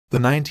The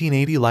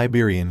 1980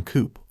 Liberian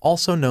coup,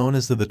 also known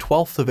as the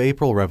 12th of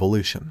April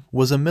Revolution,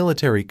 was a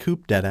military coup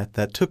d'etat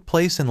that took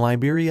place in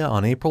Liberia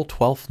on April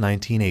 12,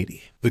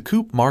 1980. The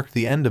coup marked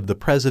the end of the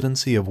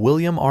presidency of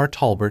William R.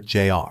 Tolbert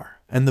Jr.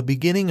 and the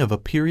beginning of a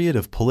period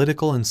of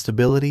political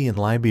instability in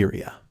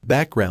Liberia.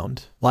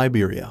 Background: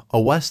 Liberia, a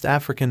West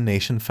African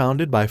nation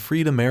founded by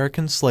freed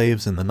American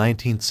slaves in the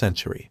 19th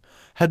century,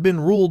 had been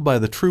ruled by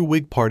the true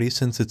Whig Party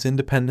since its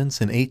independence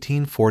in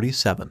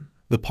 1847.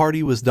 The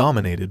party was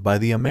dominated by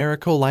the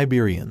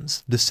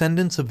Americo-Liberians,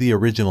 descendants of the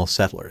original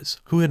settlers,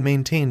 who had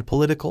maintained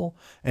political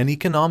and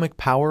economic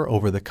power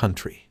over the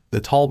country. The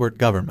Tolbert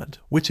government,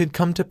 which had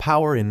come to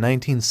power in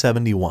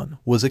 1971,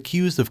 was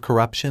accused of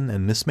corruption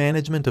and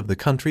mismanagement of the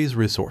country's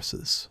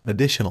resources.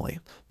 Additionally,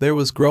 there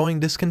was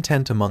growing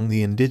discontent among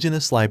the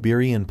indigenous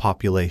Liberian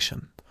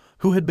population,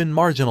 who had been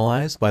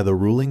marginalized by the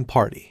ruling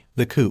party.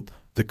 The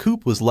coup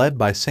was led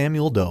by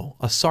Samuel Doe,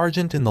 a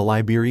sergeant in the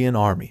Liberian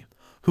army,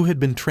 who had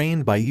been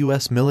trained by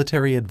U.S.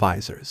 military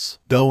advisors.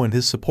 Doe and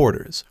his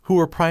supporters, who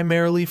were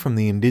primarily from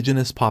the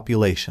indigenous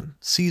population,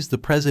 seized the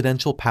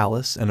presidential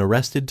palace and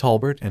arrested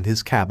Tolbert and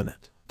his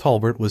cabinet.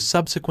 Tolbert was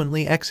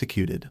subsequently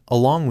executed,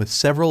 along with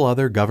several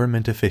other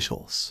government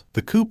officials.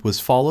 The coup was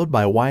followed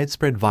by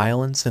widespread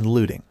violence and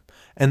looting,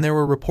 and there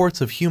were reports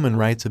of human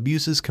rights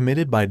abuses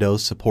committed by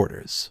Doe's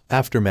supporters.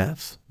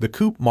 Aftermath: the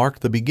coup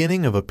marked the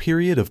beginning of a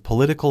period of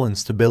political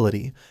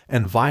instability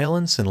and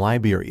violence in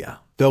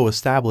Liberia. Doe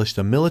established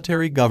a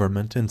military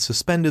government and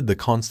suspended the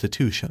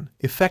constitution,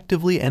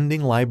 effectively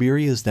ending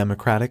Liberia's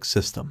democratic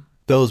system.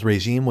 Doe's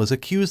regime was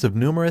accused of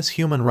numerous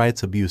human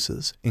rights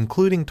abuses,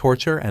 including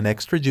torture and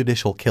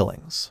extrajudicial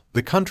killings.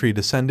 The country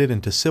descended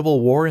into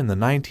civil war in the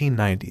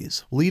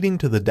 1990s, leading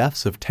to the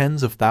deaths of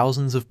tens of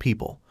thousands of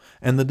people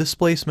and the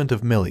displacement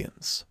of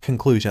millions.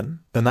 Conclusion: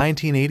 the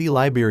 1980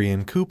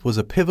 Liberian coup was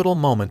a pivotal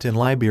moment in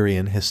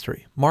Liberian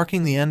history,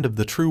 marking the end of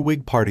the true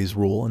Whig Party's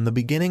rule and the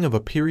beginning of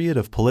a period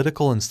of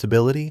political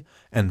instability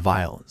and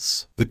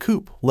violence. The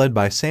coup, led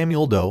by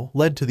Samuel Doe,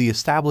 led to the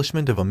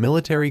establishment of a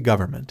military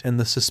government and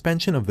the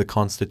suspension of the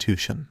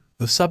constitution.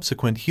 The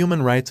subsequent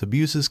human rights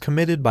abuses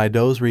committed by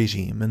Doe's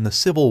regime and the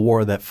civil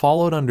war that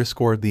followed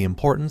underscored the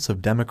importance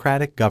of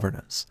democratic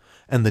governance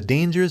and the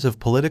dangers of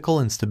political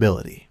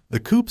instability. The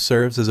coup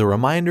serves as a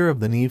reminder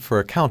of the need for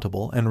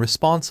accountable and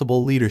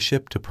responsible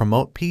leadership to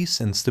promote peace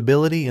and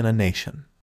stability in a nation.